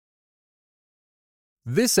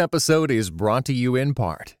This episode is brought to you in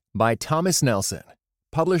part by Thomas Nelson,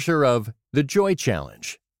 publisher of The Joy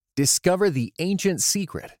Challenge. Discover the ancient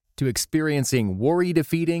secret to experiencing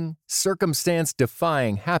worry-defeating,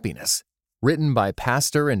 circumstance-defying happiness. Written by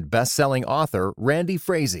pastor and best-selling author Randy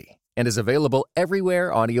Frazee, and is available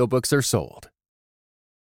everywhere audiobooks are sold.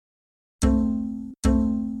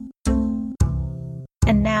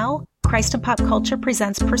 And now, Christ in Pop Culture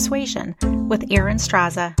presents Persuasion with Aaron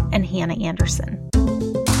Straza and Hannah Anderson.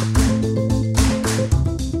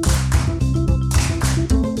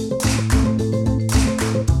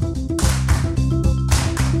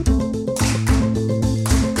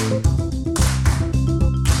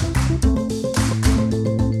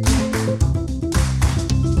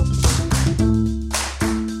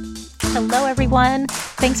 Hello, everyone.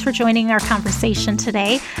 Thanks for joining our conversation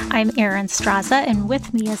today. I'm Aaron Straza, and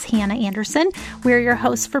with me is Hannah Anderson. We're your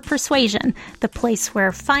hosts for Persuasion, the place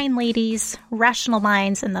where fine ladies, rational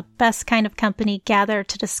minds, and the best kind of company gather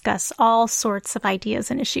to discuss all sorts of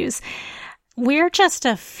ideas and issues. We're just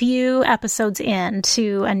a few episodes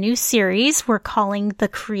into a new series we're calling The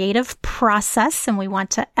Creative Process, and we want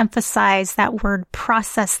to emphasize that word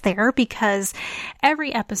process there because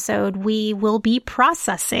every episode we will be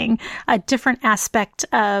processing a different aspect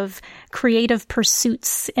of creative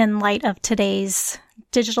pursuits in light of today's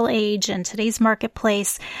digital age and today's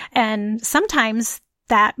marketplace. And sometimes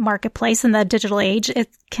that marketplace in the digital age, it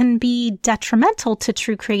can be detrimental to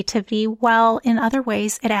true creativity, while in other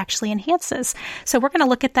ways it actually enhances. So we're going to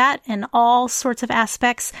look at that in all sorts of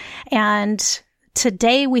aspects. And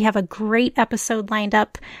today we have a great episode lined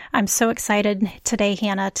up. I'm so excited today,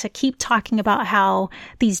 Hannah, to keep talking about how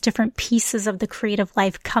these different pieces of the creative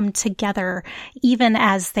life come together, even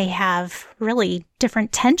as they have really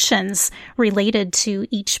different tensions related to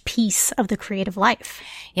each piece of the creative life.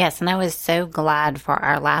 Yes, and I was so glad for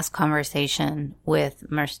our last conversation with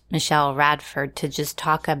Michelle Radford to just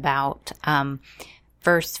talk about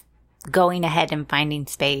first going ahead and finding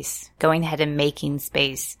space, going ahead and making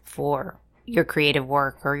space for your creative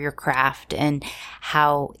work or your craft, and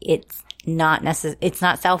how it's not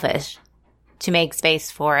selfish to make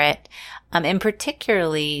space for it, and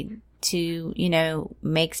particularly to,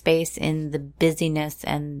 make space in the busyness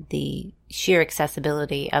and the sheer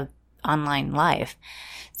accessibility of online life.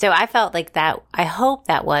 So I felt like that, I hope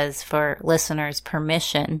that was for listeners'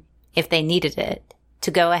 permission, if they needed it, to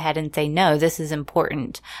go ahead and say, no, this is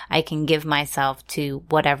important. I can give myself to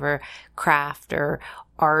whatever craft or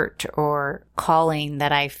art or calling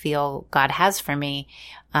that I feel God has for me,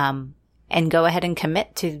 and go ahead and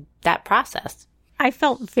commit to that process. I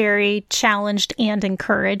felt very challenged and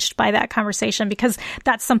encouraged by that conversation because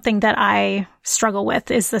that's something that I struggle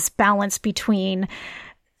with, is this balance between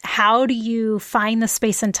how do you find the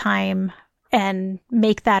space and time and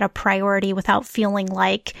make that a priority without feeling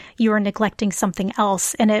like you are neglecting something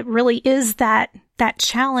else. And it really is that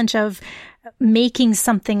challenge of making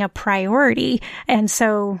something a priority. And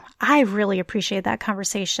so I really appreciate that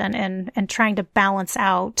conversation and trying to balance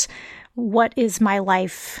out what is my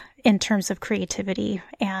life in terms of creativity.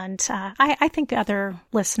 And I think other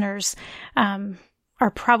listeners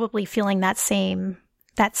are probably feeling that same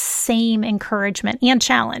encouragement and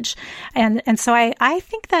challenge. And so I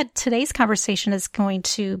think that today's conversation is going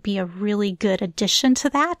to be a really good addition to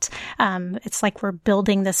that. It's like we're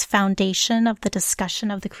building this foundation of the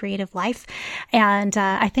discussion of the creative life. And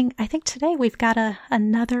I think today we've got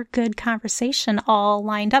another good conversation all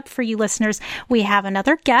lined up for you listeners. We have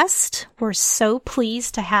another guest. We're so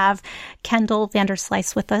pleased to have Kendall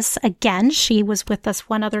Vanderslice with us again. She was with us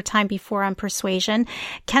one other time before on Persuasion.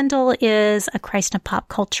 Kendall is a Christ in Pop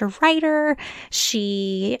Culture writer.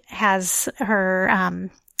 She has her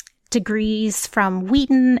degrees from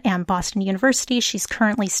Wheaton and Boston University. She's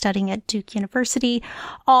currently studying at Duke University,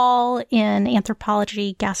 all in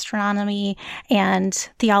anthropology, gastronomy, and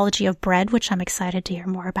theology of bread, which I'm excited to hear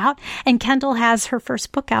more about. And Kendall has her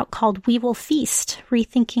first book out called We Will Feast,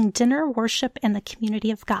 Rethinking Dinner, Worship, and the Community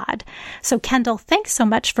of God. So Kendall, thanks so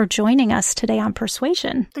much for joining us today on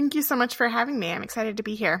Persuasion. Thank you so much for having me. I'm excited to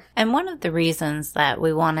be here. And one of the reasons that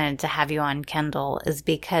we wanted to have you on, Kendall, is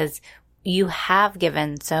because you have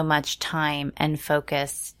given so much time and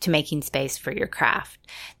focus to making space for your craft.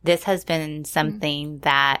 This has been something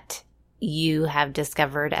that you have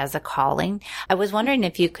discovered as a calling. I was wondering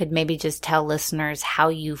if you could maybe just tell listeners how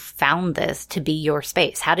you found this to be your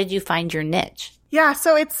space. How did you find your niche? Yeah,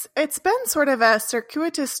 so it's been sort of a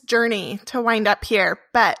circuitous journey to wind up here,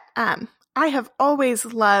 but I have always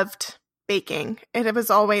loved baking. It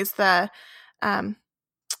was always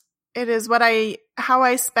it is how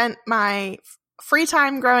I spent my free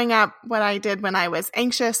time growing up, what I did when I was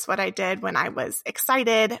anxious, what I did when I was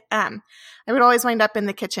excited. I would always wind up in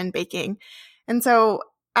the kitchen baking. And so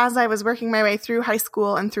as I was working my way through high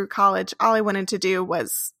school and through college, all I wanted to do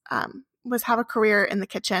was have a career in the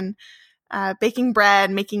kitchen, baking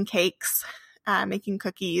bread, making cakes, making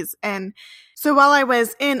cookies. And so while I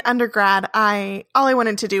was in undergrad, all I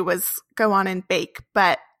wanted to do was go on and bake.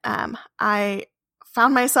 But I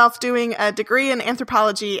found myself doing a degree in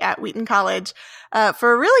anthropology at Wheaton College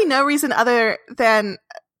for really no reason other than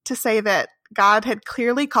to say that God had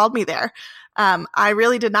clearly called me there. I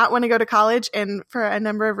really did not want to go to college, and for a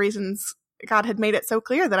number of reasons, God had made it so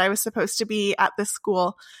clear that I was supposed to be at this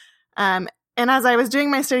school. And as I was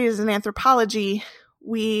doing my studies in anthropology,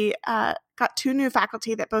 we got 2 new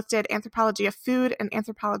faculty that both did anthropology of food and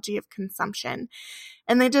anthropology of consumption.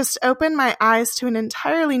 And they just opened my eyes to an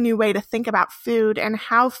entirely new way to think about food and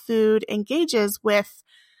how food engages with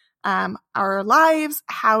our lives,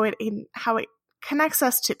 how it connects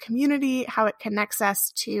us to community, how it connects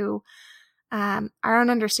us to our own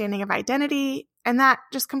understanding of identity. And that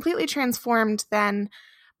just completely transformed then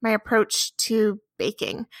my approach to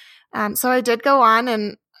baking. So I did go on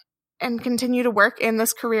and continue to work in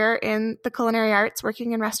this career in the culinary arts,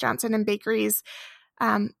 working in restaurants and in bakeries.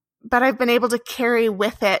 But I've been able to carry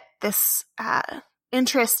with it this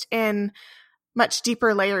interest in much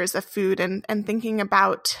deeper layers of food and thinking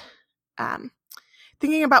about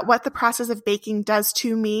what the process of baking does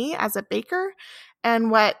to me as a baker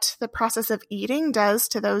and what the process of eating does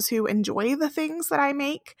to those who enjoy the things that I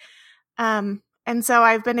make. And so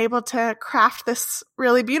I've been able to craft this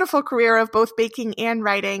really beautiful career of both baking and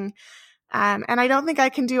writing. And I don't think I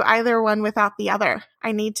can do either one without the other.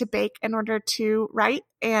 I need to bake in order to write,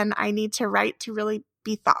 and I need to write to really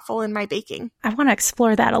be thoughtful in my baking. I want to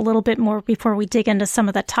explore that a little bit more before we dig into some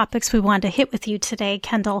of the topics we wanted to hit with you today,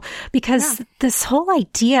 Kendall, because this whole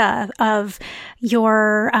idea of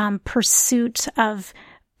your pursuit of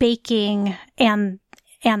baking and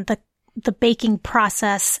the baking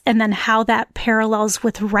process, and then how that parallels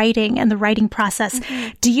with writing and the writing process. Mm-hmm.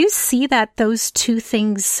 Do you see that those two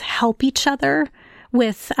things help each other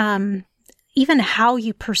with even how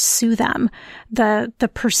you pursue them,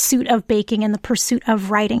 the pursuit of baking and the pursuit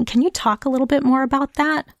of writing? Can you talk a little bit more about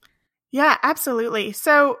that? Yeah, absolutely.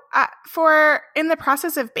 So in the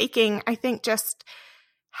process of baking, I think just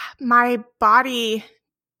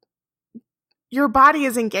your body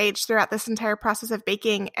is engaged throughout this entire process of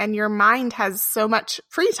baking, and your mind has so much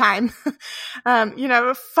free time,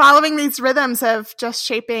 following these rhythms of just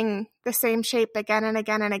shaping the same shape again and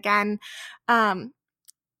again and again.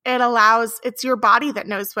 It's your body that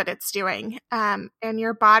knows what it's doing, and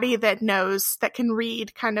your body that can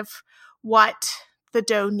read kind of what the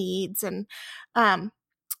dough needs. And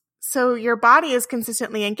so your body is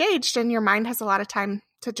consistently engaged, and your mind has a lot of time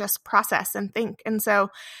to just process and think. And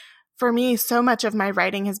so for me, so much of my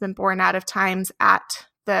writing has been born out of times at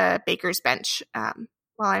the baker's bench.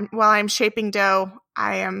 While I'm shaping dough,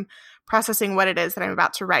 I am processing what it is that I'm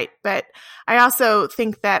about to write. But I also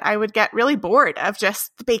think that I would get really bored of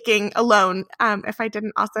just baking alone if I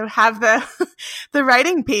didn't also have the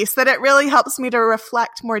writing piece, that it really helps me to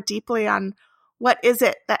reflect more deeply on what is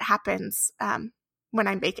it that happens when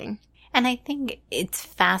I'm baking. And I think it's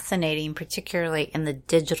fascinating, particularly in the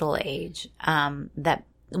digital age, that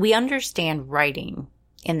we understand writing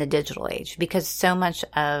in the digital age, because so much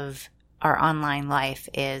of our online life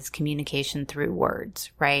is communication through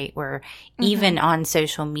words, right? We're even on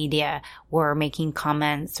social media, we're making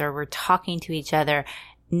comments or we're talking to each other,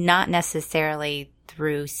 not necessarily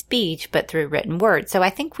through speech, but through written words. So I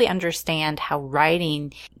think we understand how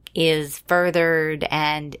writing is furthered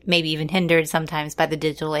and maybe even hindered sometimes by the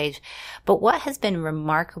digital age. But what has been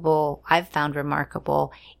remarkable, I've found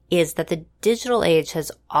remarkable, is that the digital age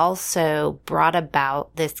has also brought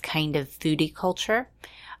about this kind of foodie culture.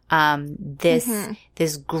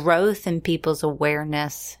 This growth in people's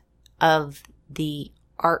awareness of the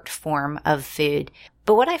art form of food.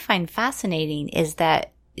 But what I find fascinating is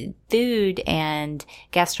that food and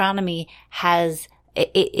gastronomy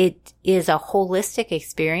it is a holistic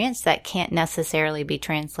experience that can't necessarily be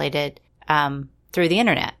translated through the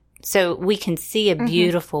internet. So we can see a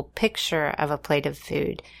beautiful picture of a plate of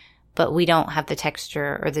food, but we don't have the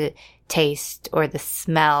texture or the taste or the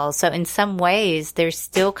smell. So in some ways, there's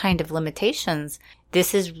still kind of limitations.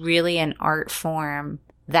 This is really an art form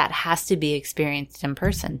that has to be experienced in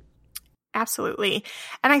person. Absolutely.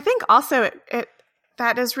 And I think also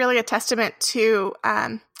that is really a testament to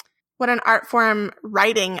what an art form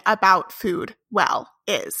writing about food well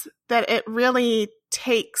is, that it really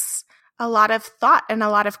takes a lot of thought and a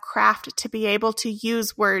lot of craft to be able to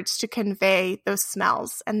use words to convey those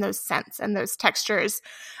smells and those scents and those textures.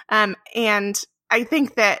 And I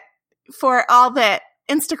think that for all that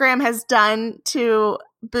Instagram has done to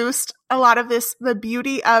boost a lot of the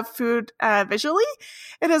beauty of food visually,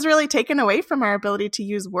 it has really taken away from our ability to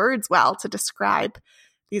use words well to describe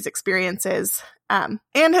these experiences, and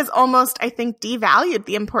has almost, I think, devalued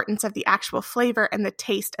the importance of the actual flavor and the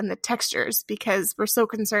taste and the textures because we're so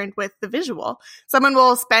concerned with the visual. Someone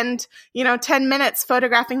will spend, 10 minutes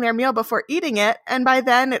photographing their meal before eating it, and by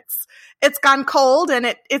then it's gone cold and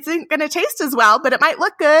it isn't going to taste as well, but it might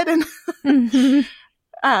look good. And mm-hmm.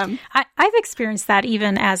 I've experienced that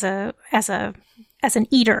even as an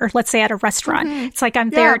eater, let's say at a restaurant. Mm-hmm. It's like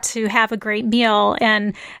I'm there to have a great meal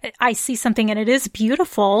and I see something and it is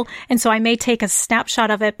beautiful. And so I may take a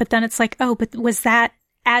snapshot of it, but then it's like, oh, but was that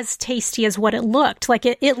as tasty as what it looked? Like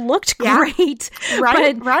it looked great,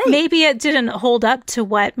 but maybe it didn't hold up to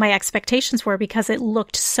what my expectations were because it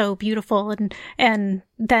looked so beautiful. And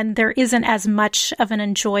then there isn't as much of an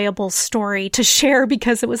enjoyable story to share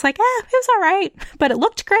because it was like, it was all right, but it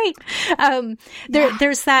looked great.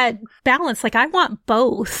 There's that balance. Like I want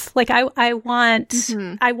both. Like I want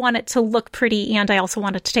it to look pretty and I also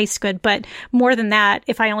want it to taste good. But more than that,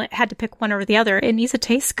 if I only had to pick one or the other, it needs to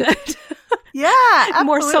taste good. Yeah, absolutely.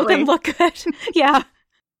 More so than look good. Yeah.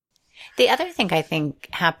 The other thing I think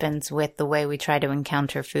happens with the way we try to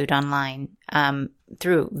encounter food online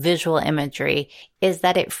through visual imagery is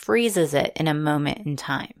that it freezes it in a moment in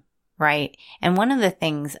time, right? And one of the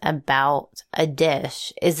things about a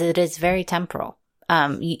dish is it is very temporal.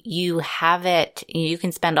 You have it, you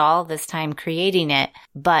can spend all this time creating it,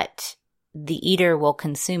 but the eater will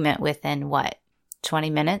consume it within 20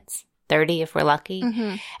 minutes? 30 if we're lucky.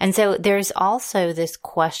 Mm-hmm. And so there's also this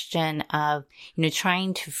question of,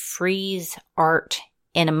 trying to freeze art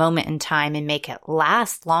in a moment in time and make it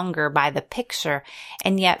last longer by the picture.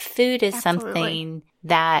 And yet food is something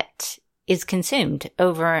that is consumed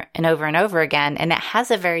over and over and over again. And it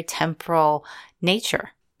has a very temporal nature.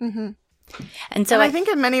 Mm-hmm. And so I think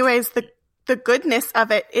in many ways, the goodness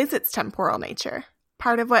of it is its temporal nature.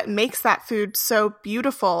 Part of what makes that food so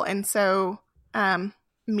beautiful and so,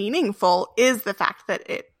 meaningful is the fact that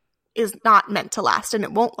it is not meant to last and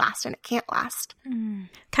it won't last and it can't last.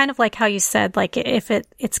 Kind of like how you said, like if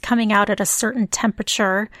it's coming out at a certain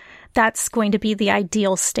temperature, that's going to be the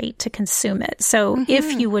ideal state to consume it. So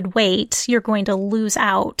if you would wait, you're going to lose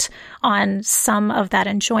out on some of that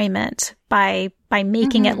enjoyment by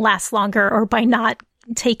making it last longer or by not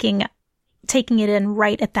taking it in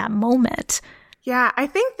right at that moment. Yeah, I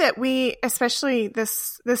think that we, especially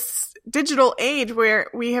this digital age where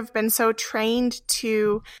we have been so trained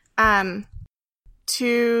to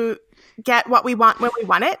get what we want when we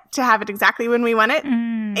want it, to have it exactly when we want it.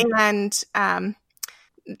 And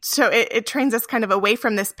so it trains us kind of away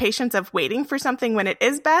from this patience of waiting for something when it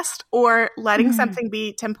is best or letting something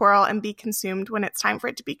be temporal and be consumed when it's time for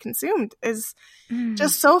it to be consumed is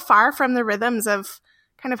just so far from the rhythms of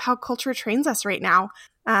kind of how culture trains us right now.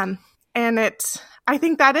 And I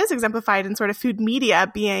think that is exemplified in sort of food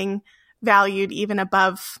media being valued even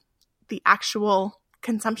above the actual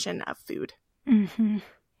consumption of food. Mm-hmm.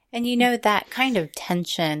 And that kind of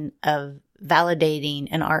tension of validating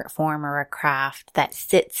an art form or a craft that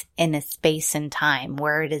sits in a space and time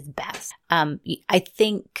where it is best. I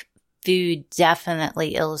think food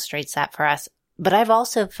definitely illustrates that for us, but I've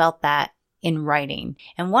also felt that in writing.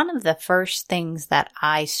 And one of the first things that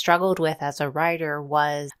I struggled with as a writer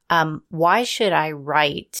was, why should I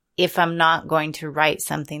write if I'm not going to write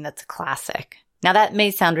something that's a classic? Now that may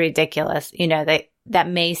sound ridiculous. That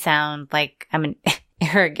may sound like I'm an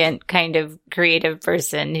arrogant kind of creative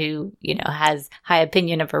person who, has high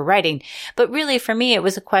opinion of her writing. But really for me, it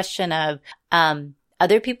was a question of,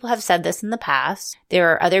 other people have said this in the past.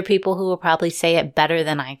 There are other people who will probably say it better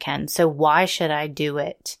than I can. So why should I do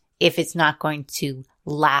it if it's not going to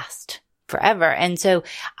last forever? And so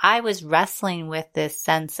I was wrestling with this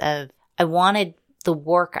sense of I wanted the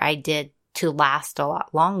work I did to last a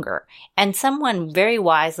lot longer. And someone very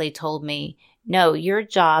wisely told me, no, your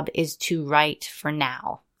job is to write for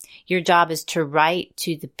now. Your job is to write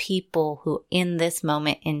to the people who in this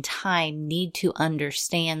moment in time need to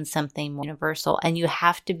understand something more universal. And you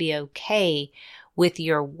have to be okay with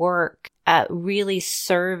your work really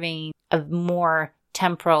serving a more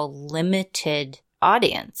temporal limited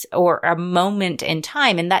audience or a moment in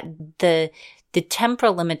time, and that the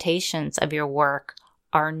temporal limitations of your work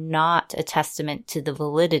are not a testament to the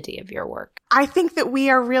validity of your work. I think that we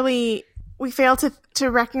fail to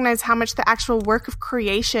recognize how much the actual work of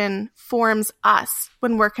creation forms us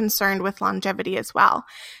when we're concerned with longevity as well.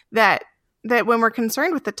 That that when we're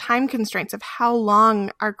concerned with the time constraints of how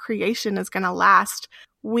long our creation is going to last,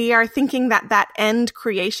 we are thinking that that end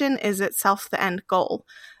creation is itself the end goal.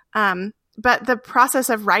 But the process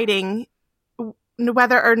of writing,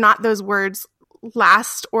 whether or not those words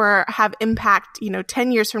last or have impact,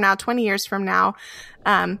 10 years from now, 20 years from now,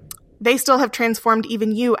 they still have transformed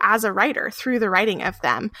even you as a writer through the writing of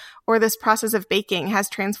them. Or this process of baking has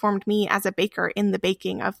transformed me as a baker in the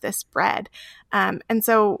baking of this bread. And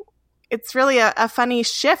so it's really a funny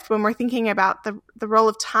shift when we're thinking about the role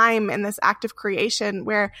of time in this act of creation,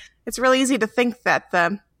 where it's really easy to think that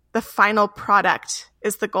the final product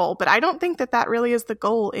is the goal. But I don't think that really is the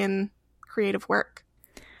goal in creative work.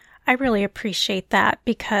 I really appreciate that,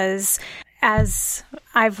 because as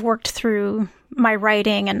I've worked through my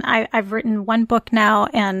writing, and I've written one book now,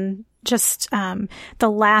 and just the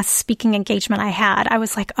last speaking engagement I had, I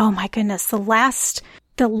was like, oh my goodness, the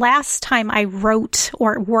last time I wrote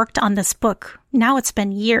or worked on this book, now it's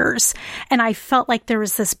been years. And I felt like there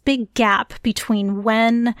was this big gap between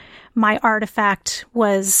when my artifact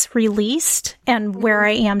was released and where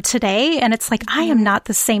I am today. And it's like, I am not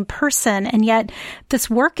the same person. And yet this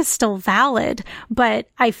work is still valid. But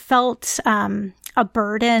I felt a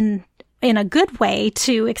burden in a good way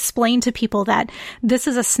to explain to people that this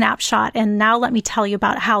is a snapshot. And now let me tell you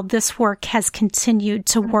about how this work has continued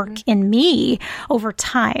to work in me over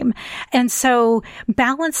time. And so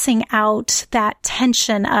balancing out that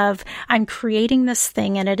tension of I'm creating this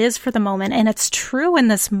thing and it is for the moment and it's true in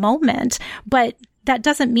this moment, but that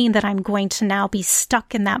doesn't mean that I'm going to now be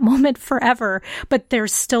stuck in that moment forever, but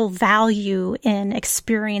there's still value in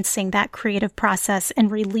experiencing that creative process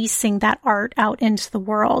and releasing that art out into the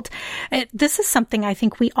world. This is something I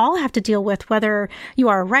think we all have to deal with, whether you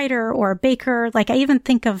are a writer or a baker. Like I even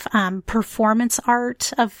think of performance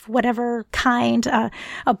art of whatever kind, a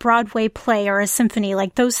Broadway play or a symphony.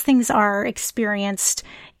 Like those things are experienced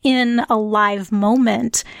in a live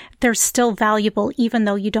moment. They're still valuable, even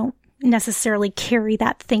though you don't necessarily carry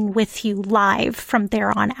that thing with you live from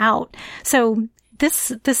there on out. So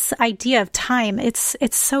this idea of time, it's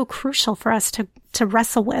so crucial for us to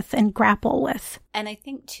wrestle with and grapple with. And I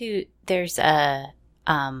think too, there's a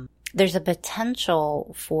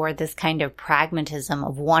potential for this kind of pragmatism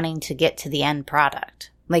of wanting to get to the end product,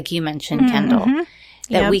 like you mentioned, Kendall,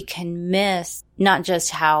 that we can miss not just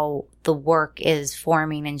how the work is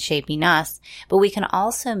forming and shaping us, but we can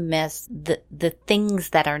also miss the things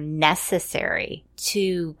that are necessary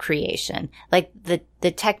to creation, like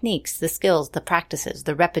the techniques, the skills, the practices,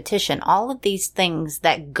 the repetition, all of these things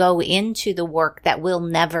that go into the work that will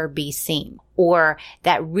never be seen, or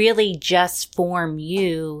that really just form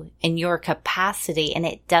you and your capacity, and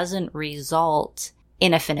it doesn't result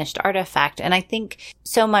in a finished artifact. And I think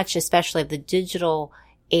so much, especially of the digital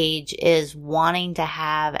age, is wanting to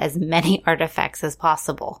have as many artifacts as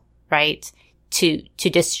possible, right? To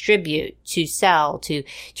distribute, to sell, to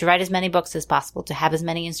write as many books as possible, to have as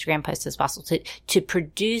many Instagram posts as possible, to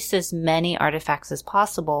produce as many artifacts as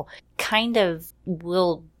possible, kind of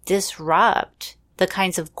will disrupt the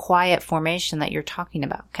kinds of quiet formation that you're talking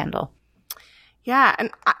about, Kendall. Yeah. And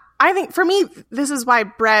I think for me, this is why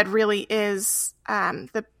bread really is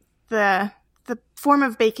the form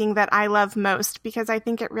of baking that I love most, because I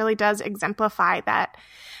think it really does exemplify that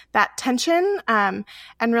tension, and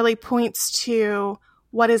really points to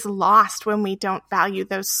what is lost when we don't value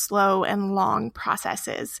those slow and long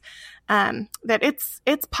processes. That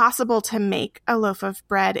it's possible to make a loaf of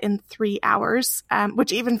bread in 3 hours,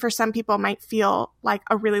 which even for some people might feel like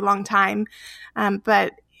a really long time.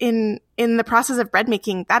 But in the process of bread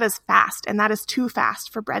making, that is fast, and that is too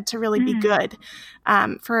fast for bread to really be good.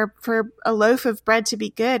 For a loaf of bread to be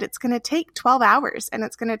good, it's going to take 12 hours, and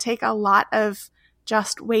it's going to take a lot of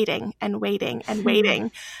just waiting and waiting and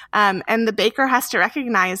waiting. And the baker has to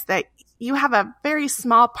recognize that you have a very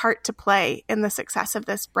small part to play in the success of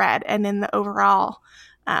this bread and in the overall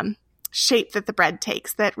shape that the bread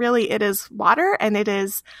takes, that really it is water and it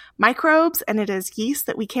is microbes and it is yeast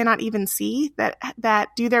that we cannot even see that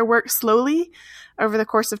do their work slowly over the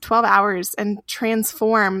course of 12 hours and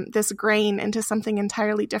transform this grain into something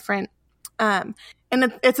entirely different. And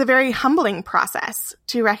it's a very humbling process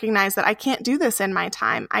to recognize that I can't do this in my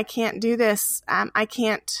time. I can't do this. I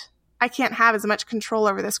can't have as much control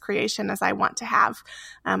over this creation as I want to have.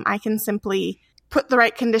 I can simply put the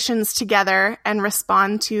right conditions together and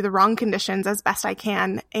respond to the wrong conditions as best I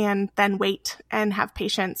can, and then wait and have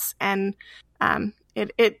patience. And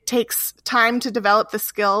it takes time to develop the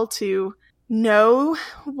skill to know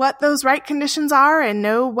what those right conditions are and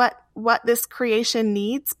know what this creation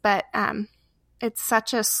needs. But it's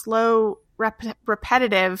such a slow,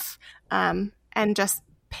 repetitive, and just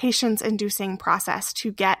patience-inducing process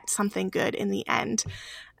to get something good in the end.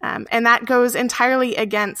 And that goes entirely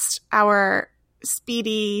against our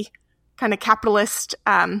speedy kind of capitalist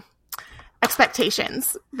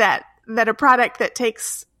expectations that a product that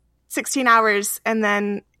takes 16 hours and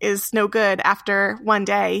then is no good after one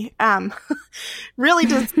day really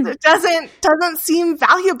doesn't seem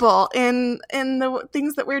valuable in the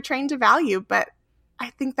things that we're trained to value. But I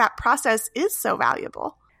think that process is so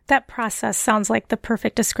valuable. That process sounds like the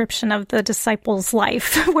perfect description of the disciple's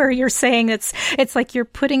life, where you're saying it's like you're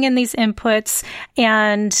putting in these inputs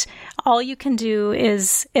and all you can do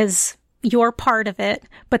is your part of it,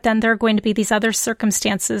 but then there are going to be these other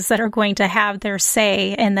circumstances that are going to have their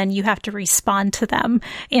say, and then you have to respond to them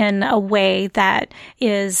in a way that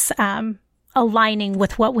is aligning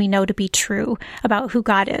with what we know to be true about who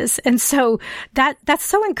God is. And so that's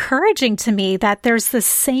so encouraging to me that there's the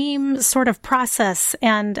same sort of process,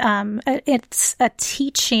 and it's a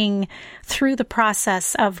teaching through the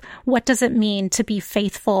process of what does it mean to be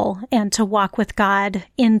faithful and to walk with God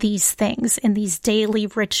in these things, in these daily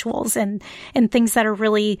rituals and things that are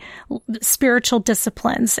really spiritual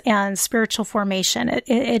disciplines and spiritual formation.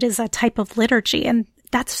 It is a type of liturgy, and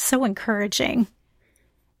that's so encouraging.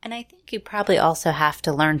 And I think you probably also have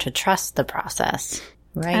to learn to trust the process,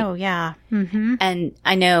 right? Oh, yeah. Mm-hmm. And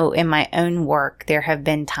I know in my own work, there have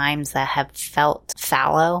been times that have felt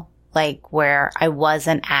fallow, like where I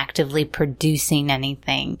wasn't actively producing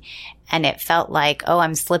anything. And it felt like, oh,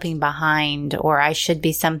 I'm slipping behind, or I should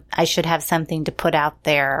have something to put out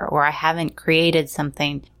there, or I haven't created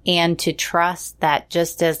something. And to trust that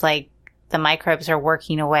just as like the microbes are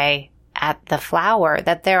working away at the flower,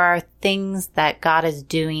 that there are things that God is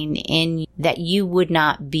doing in you that you would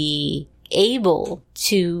not be able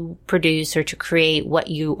to produce or to create what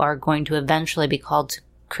you are going to eventually be called to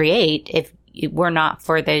create if it were not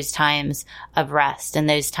for those times of rest and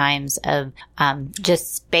those times of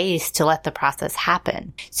just space to let the process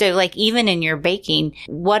happen. So like even in your baking,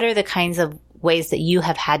 what are the kinds of ways that you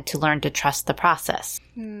have had to learn to trust the process?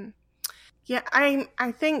 Yeah, I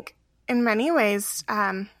think in many ways,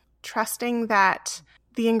 trusting that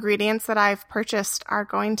the ingredients that I've purchased are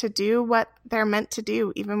going to do what they're meant to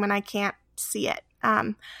do, even when I can't see it.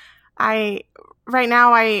 Right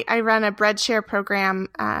now I run a bread share program.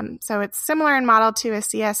 So it's similar in model to a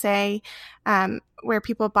CSA, where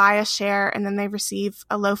people buy a share and then they receive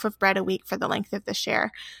a loaf of bread a week for the length of the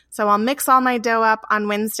share. So I'll mix all my dough up on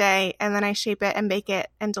Wednesday and then I shape it and bake it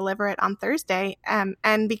and deliver it on Thursday.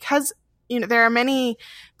 And because there are many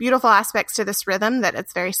beautiful aspects to this rhythm, that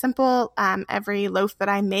it's very simple. Every loaf that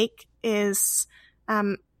I make is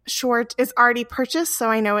already purchased, so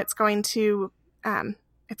I know it's going to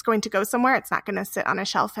go somewhere. It's not going to sit on a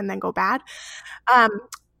shelf and then go bad.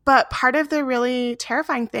 But part of the really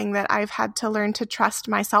terrifying thing that I've had to learn to trust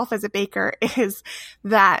myself as a baker is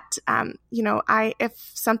that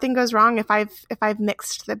if something goes wrong, if I've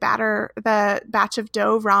mixed the batch of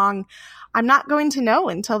dough wrong, I'm not going to know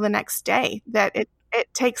until the next day. That it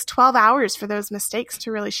takes 12 hours for those mistakes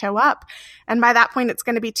to really show up. And by that point, it's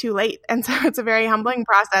going to be too late. And so it's a very humbling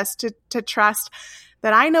process to trust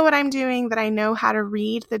that I know what I'm doing, that I know how to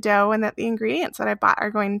read the dough, and that the ingredients that I bought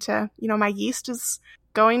are going to, my yeast is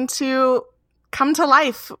going to come to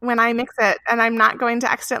life when I mix it, and I'm not going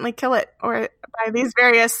to accidentally kill it, or by these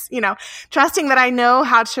various, trusting that I know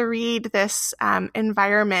how to read this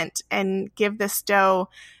environment and give this dough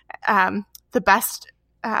the best,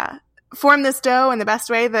 form this dough in the best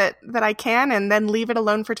way that I can, and then leave it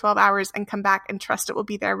alone for 12 hours and come back and trust it will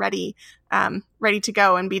be there ready to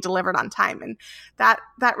go and be delivered on time. And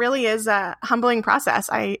that really is a humbling process.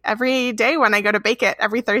 Every day when I go to bake it,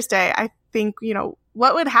 every Thursday, I think,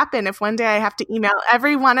 what would happen if one day I have to email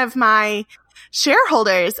every one of my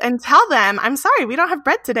shareholders and tell them, I'm sorry, we don't have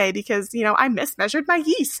bread today because, I mismeasured my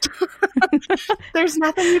yeast. There's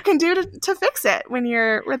nothing you can do to fix it when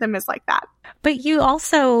your rhythm is like that. But you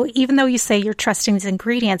also, even though you say you're trusting these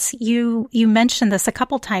ingredients, you mentioned this a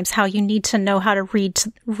couple times, how you need to know how to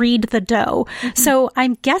read the dough. Mm-hmm. So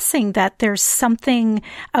I'm guessing that there's something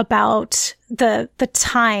about the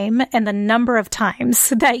time and the number of times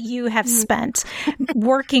that you have spent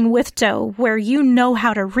working with dough where you know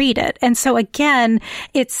how to read it. And so again,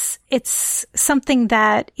 it's something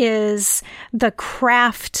that is the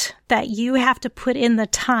craft that you have to put in the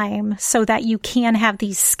time so that you can have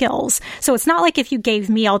these skills. So it's not like if you gave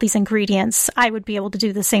me all these ingredients, I would be able to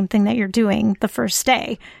do the same thing that you're doing the first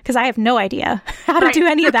day, because I have no idea how to do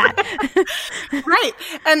any of that. Right.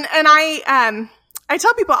 And I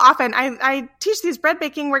tell people often, I teach these bread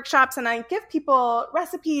baking workshops and I give people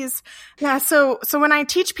recipes. Yeah. So when I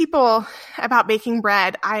teach people about baking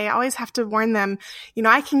bread, I always have to warn them,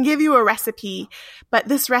 I can give you a recipe, but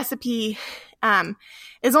this recipe,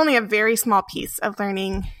 is only a very small piece of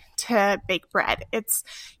learning to bake bread.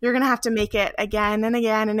 You're going to have to make it again and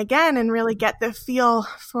again and again and really get the feel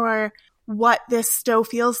for what this dough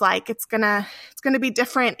feels like. It's going to be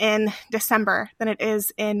different in December than it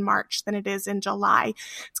is in March, than it is in July.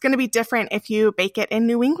 It's going to be different if you bake it in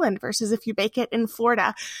New England versus if you bake it in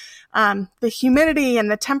Florida. The humidity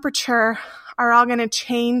and the temperature are all going to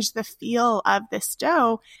change the feel of this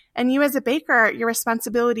dough. And you as a baker, your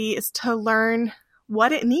responsibility is to learn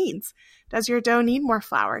what it needs. Does your dough need more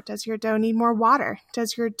flour? Does your dough need more water?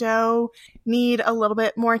 Does your dough need a little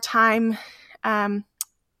bit more time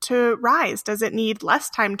to rise? Does it need less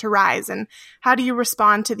time to rise? And how do you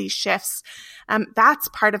respond to these shifts? That's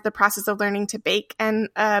part of the process of learning to bake. And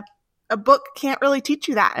a book can't really teach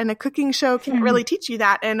you that. And a cooking show can't really teach you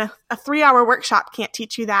that. And a 3-hour workshop can't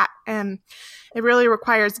teach you that. And it really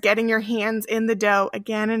requires getting your hands in the dough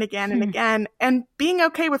again and again and again, and being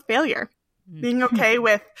okay with failure, being okay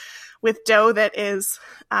with dough that is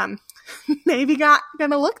maybe not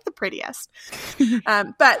going to look the prettiest.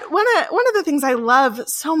 But one of the things I love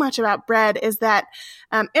so much about bread is that,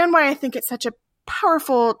 and why I think it's such a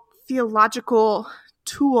powerful theological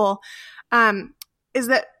tool, is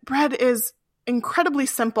that bread is incredibly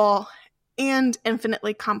simple and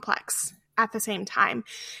infinitely complex at the same time.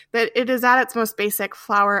 That it is at its most basic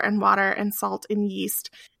flour and water and salt and yeast.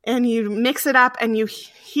 And you mix it up and you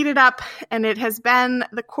heat it up, and it has been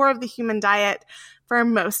the core of the human diet for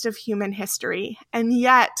most of human history. And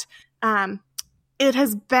yet, it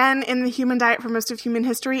has been in the human diet for most of human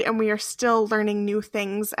history, and we are still learning new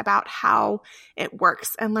things about how it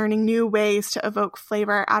works and learning new ways to evoke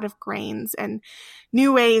flavor out of grains and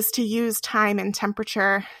new ways to use time and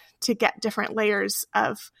temperature to get different layers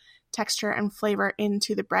of texture and flavor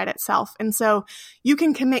into the bread itself. And so you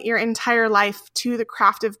can commit your entire life to the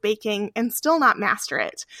craft of baking and still not master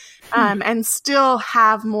it, and still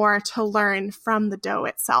have more to learn from the dough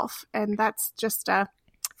itself. And that's just,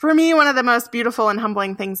 for me, one of the most beautiful and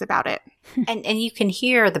humbling things about it. And you can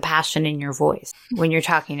hear the passion in your voice when you're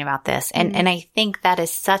talking about this. And I think that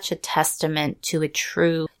is such a testament to a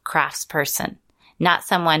true craftsperson, not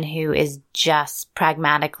someone who is just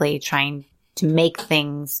pragmatically trying to make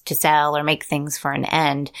things to sell or make things for an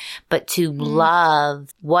end, but to love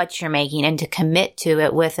what you're making and to commit to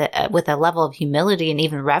it with a level of humility and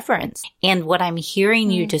even reverence. And what I'm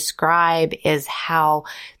hearing you describe is how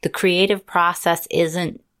the creative process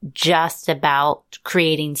isn't just about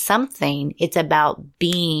creating something. It's about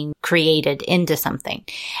being created into something.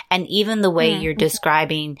 And even the way you're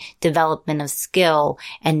describing development of skill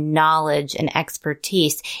and knowledge and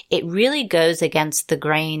expertise, it really goes against the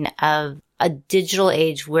grain of a digital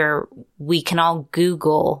age where we can all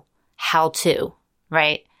Google how to,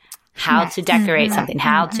 right? How to decorate something,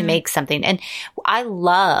 how to make something. And I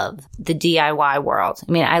love the DIY world.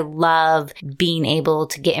 I mean, I love being able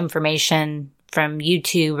to get information from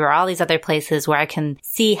YouTube or all these other places where I can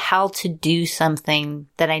see how to do something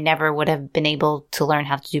that I never would have been able to learn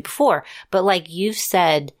how to do before. But like you've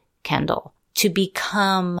said, Kendall, to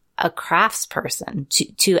become a craftsperson,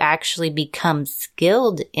 to actually become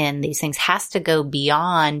skilled in these things has to go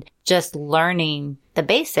beyond just learning the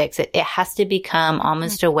basics. It has to become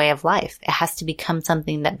almost a way of life. It has to become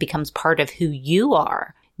something that becomes part of who you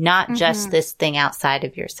are, not just this thing outside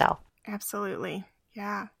of yourself. Absolutely.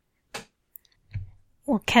 Yeah.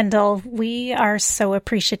 Well, Kendall, we are so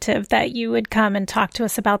appreciative that you would come and talk to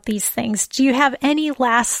us about these things. Do you have any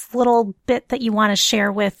last little bit that you want to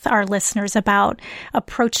share with our listeners about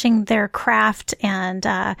approaching their craft and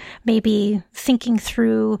maybe thinking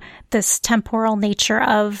through this temporal nature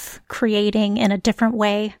of creating in a different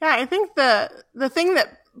way? Yeah, I think the thing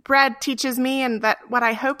that bread teaches me, and that what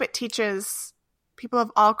I hope it teaches people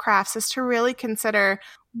of all crafts, is to really consider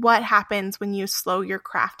what happens when you slow your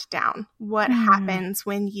craft down. What happens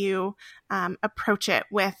when you approach it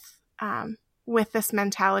with this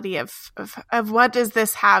mentality of what does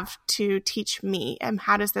this have to teach me, and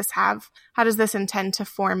how does this intend to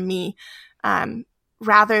form me,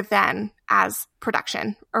 rather than as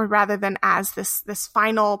production, or rather than as this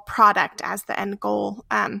final product as the end goal.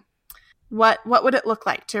 What would it look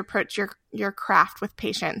like to approach your craft with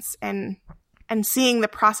patience and seeing the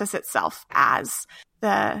process itself as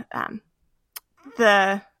the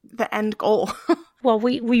end goal. Well,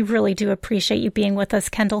 we really do appreciate you being with us,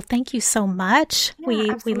 Kendall. Thank you so much.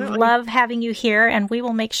 Yeah, we love having you here, and we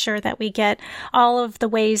will make sure that we get all of the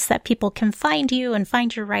ways that people can find you and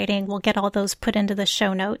find your writing. We'll get all those put into the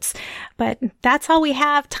show notes. But that's all we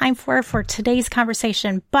have time for today's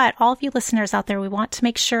conversation. But all of you listeners out there, we want to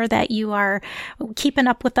make sure that you are keeping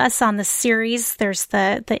up with us on the series. There's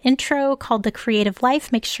the intro called The Creative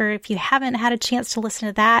Life. Make sure if you haven't had a chance to listen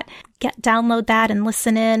to that, download that and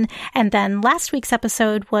listen in. And then last week's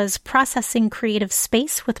episode was Processing Creative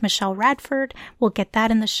Space with Michelle Radford. We'll get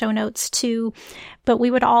that in the show notes too. But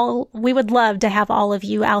we would love to have all of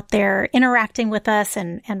you out there interacting with us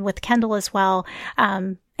and with Kendall as well.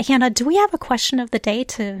 Hannah, do we have a question of the day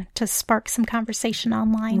to spark some conversation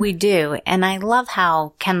online? We do. And I love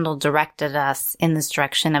how Kendall directed us in this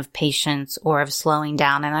direction of patience or of slowing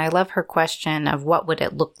down. And I love her question of what would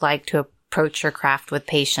it look like to approach your craft with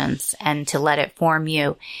patience and to let it form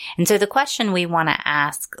you. And so the question we want to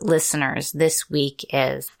ask listeners this week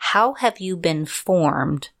is, how have you been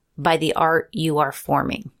formed by the art you are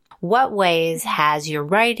forming? What ways has your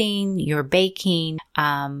writing, your baking,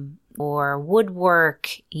 or woodwork,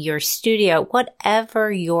 your studio, whatever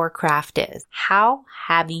your craft is, how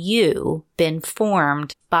have you been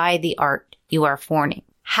formed by the art you are forming?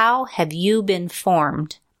 How have you been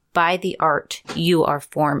formed by the art you are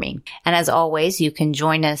forming? And as always, you can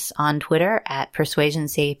join us on Twitter at Persuasion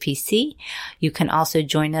CAPC. You can also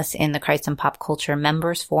join us in the Christ and Pop Culture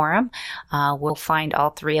Members Forum. We'll find all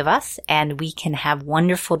three of us, and we can have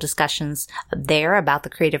wonderful discussions there about the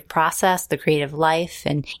creative process, the creative life,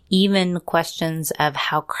 and even questions of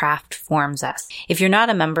how craft forms us. If you're not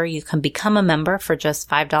a member, you can become a member for just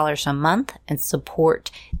 $5 a month and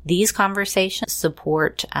support these conversations,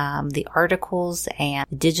 support the articles and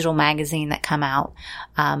digital magazine that come out.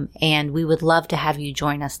 And we would love to have you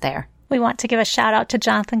join us there. We want to give a shout out to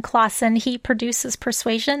Jonathan Clausen. He produces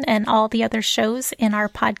Persuasion and all the other shows in our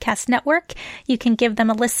podcast network. You can give them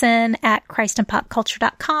a listen at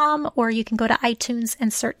christandpopculture.com, or you can go to iTunes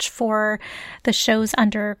and search for the shows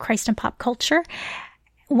under Christ and Pop Culture.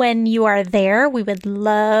 When you are there, we would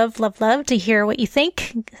love to hear what you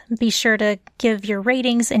think. Be sure to give your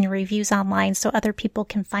ratings and your reviews online so other people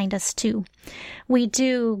can find us too. We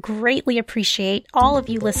do greatly appreciate all of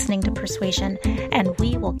you listening to Persuasion, and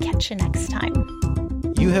we will catch you next time.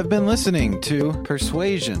 You have been listening to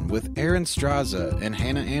Persuasion with Aaron Straza and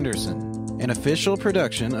Hannah Anderson, an official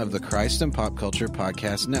production of the Christ and Pop Culture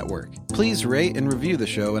Podcast Network. Please rate and review the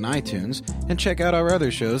show in iTunes and check out our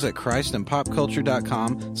other shows at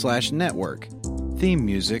christandpopculture.com/network. Theme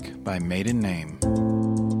music by Maiden Name.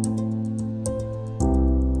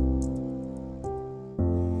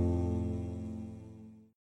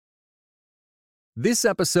 This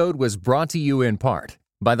episode was brought to you in part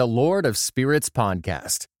by the Lord of Spirits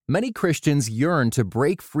podcast. Many Christians yearn to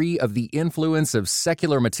break free of the influence of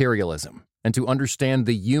secular materialism and to understand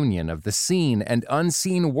the union of the seen and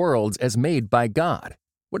unseen worlds as made by God.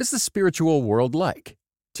 What is the spiritual world like?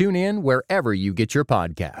 Tune in wherever you get your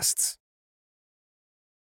podcasts.